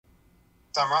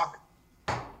Tom Rock.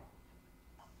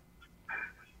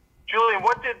 Julian,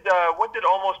 what did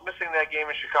almost missing that game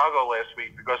in Chicago last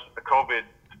week because of the COVID?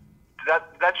 Did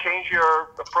that change your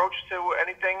approach to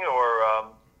anything, or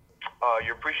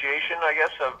your appreciation, I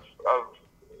guess, of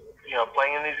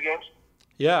playing in these games?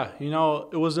 Yeah,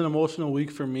 it was an emotional week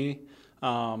for me.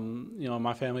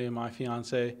 My family and my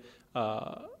fiance,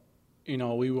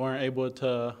 we weren't able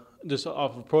to, just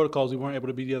off of protocols, we weren't able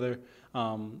to be together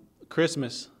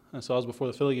Christmas. And so that was before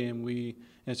the Philly game. And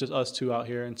it's just us two out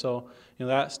here. And so,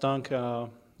 that stunk. It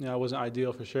wasn't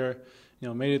ideal for sure.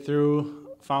 Made it through,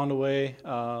 found a way,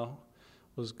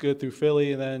 was good through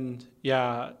Philly. And then,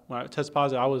 when I tested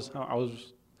positive, I was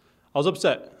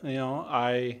upset.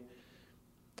 I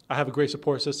have a great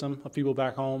support system of people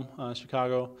back home in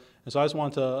Chicago, and so I just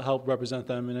wanted to help represent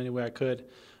them in any way I could.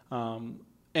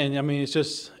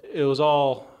 It was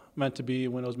all meant to be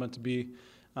when it was meant to be,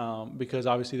 because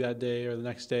obviously that day or the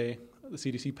next day, the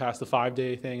CDC passed the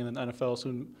 5-day thing, and then NFL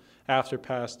soon after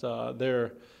passed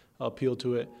their appeal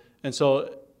to it. And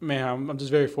so, man, I'm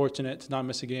just very fortunate to not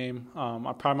miss a game.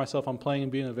 I pride myself on playing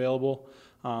and being available.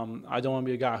 I don't want to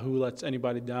be a guy who lets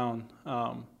anybody down.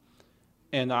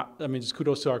 Just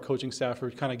kudos to our coaching staff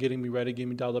for kind of getting me ready, getting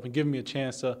me dialed up, and giving me a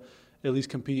chance to at least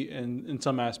compete in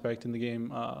some aspect in the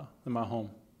game in my home.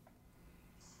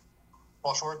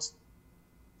 Paul Schwartz.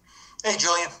 Hey,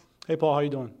 Julian. Hey, Paul. How you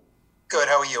doing? Good.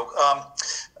 How are you?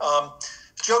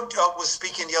 Joe was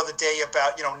speaking the other day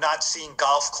about, not seeing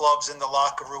golf clubs in the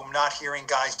locker room, not hearing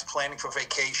guys planning for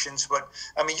vacations. But,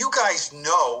 you guys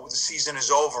know the season is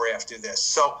over after this.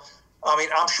 So,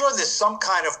 I'm sure there's some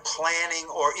kind of planning,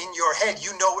 or in your head,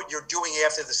 you know what you're doing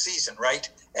after the season, right?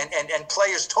 And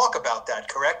players talk about that,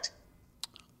 correct?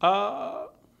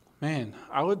 Man,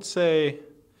 I would say,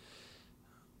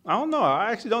 I don't know.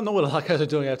 I actually don't know what a lot of guys are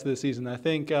doing after this season. I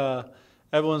think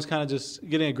everyone's kind of just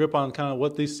getting a grip on kind of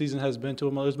what this season has been to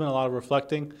them. There's been a lot of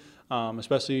reflecting,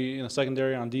 especially in the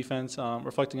secondary on defense,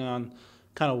 reflecting on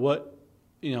kind of what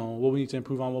we need to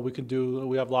improve on, what we can do.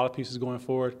 We have a lot of pieces going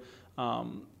forward.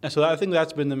 And so I think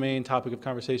that's been the main topic of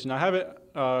conversation. I haven't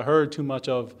heard too much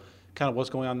of kind of what's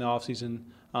going on in the offseason.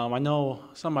 I know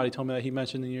somebody told me that he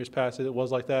mentioned in years past that it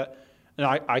was like that, and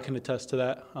I can attest to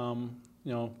that,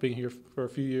 being here for a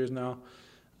few years now.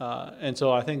 And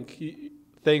so I think,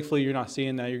 thankfully, you're not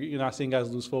seeing that. You're not seeing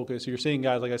guys lose focus. You're seeing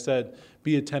guys, like I said,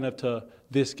 be attentive to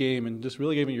this game and just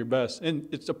really giving your best. And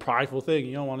it's a prideful thing.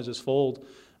 You don't want to just fold.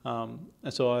 And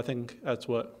so I think that's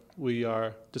what we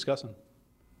are discussing.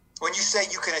 When you say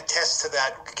you can attest to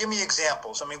that, give me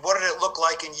examples. What did it look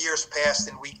like in years past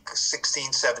in week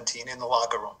 16, 17 in the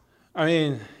locker room?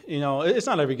 It's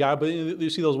not every guy, but you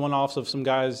see those one-offs of some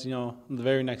guys, the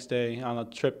very next day on a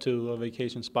trip to a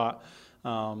vacation spot,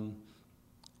 and,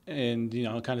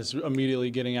 kind of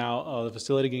immediately getting out of the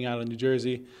facility, getting out of New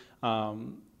Jersey.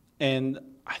 And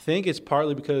I think it's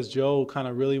partly because Joe kind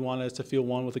of really wanted us to feel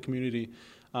one with the community.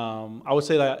 I would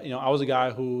say that, I was a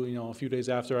guy who, a few days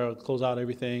after I would close out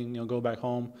everything, go back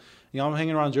home. I'm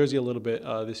hanging around Jersey a little bit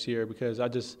this year because I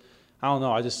don't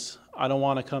know. I don't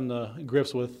want to come to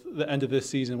grips with the end of this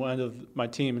season, the end of my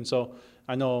team. And so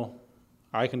I know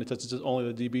I can attest to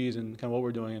only the DBs and kind of what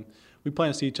we're doing. And we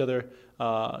plan to see each other,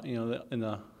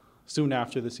 soon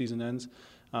after the season ends,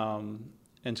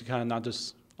 and to kind of not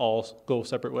just all go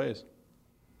separate ways.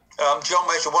 Joe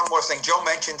mentioned one more thing. Joe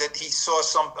mentioned that he saw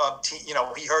some,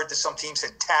 he heard that some teams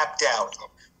had tapped out.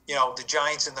 The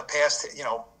Giants in the past,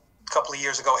 a couple of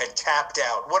years ago had tapped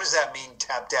out. What does that mean,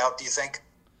 tapped out, do you think?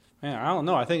 Man, I don't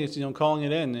know. I think it's, calling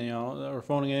it in, or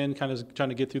phoning it in, kind of trying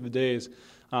to get through the days.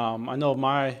 I know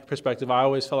my perspective, I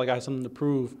always felt like I had something to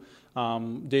prove.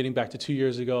 Dating back to 2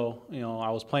 years ago, I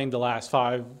was playing the last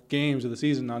 5 games of the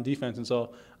season on defense, and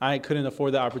so I couldn't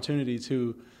afford the opportunity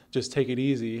to just take it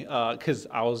easy because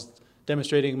I was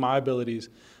demonstrating my abilities.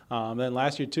 Then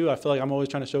last year, too, I feel like I'm always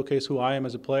trying to showcase who I am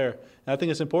as a player. And I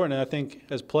think it's important. And I think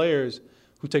as players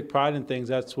who take pride in things,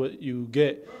 that's what you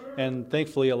get. And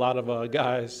thankfully, a lot of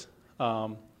guys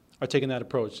are taking that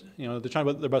approach. They're trying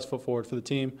to put their best foot forward for the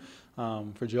team,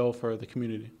 for Joe, for the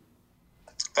community.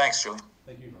 Thanks, Julian.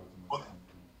 Thank you.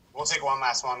 We'll take one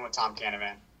last one with Tom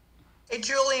Canavan. Hey,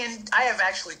 Julian, I have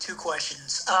actually 2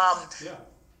 questions.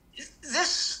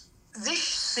 This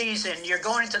season, you're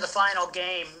going into the final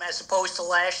game as opposed to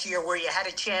last year where you had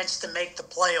a chance to make the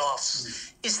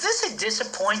playoffs. Is this a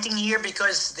disappointing year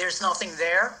because there's nothing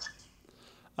there?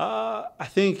 I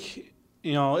think,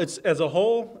 it's as a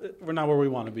whole, we're not where we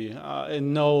want to be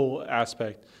in no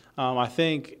aspect. I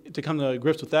think to come to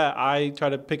grips with that, I try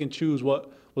to pick and choose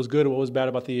what was good or what was bad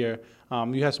about the year.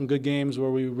 You had some good games where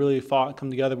we really fought and come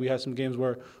together. We had some games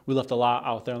where we left a lot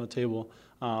out there on the table.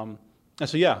 And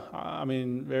so, yeah, I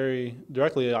mean, very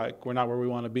directly, like, we're not where we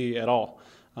want to be at all.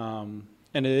 And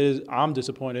I'm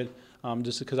disappointed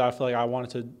just because I feel like I wanted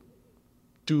to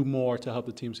do more to help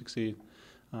the team succeed.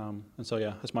 And so,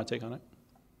 yeah, that's my take on it.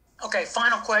 Okay,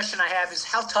 final question I have is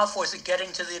how tough was it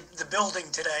getting to the building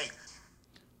today?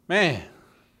 Man,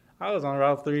 I was on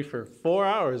Route 3 for 4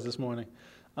 hours this morning.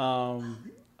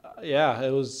 Yeah,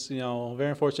 it was, very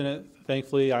unfortunate.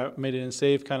 Thankfully, I made it in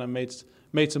safe, kind of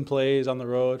made some plays on the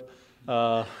road.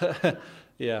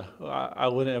 Yeah, I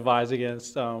wouldn't advise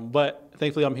against. But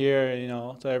thankfully, I'm here,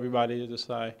 to everybody.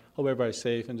 I hope everybody's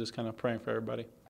safe and just kind of praying for everybody.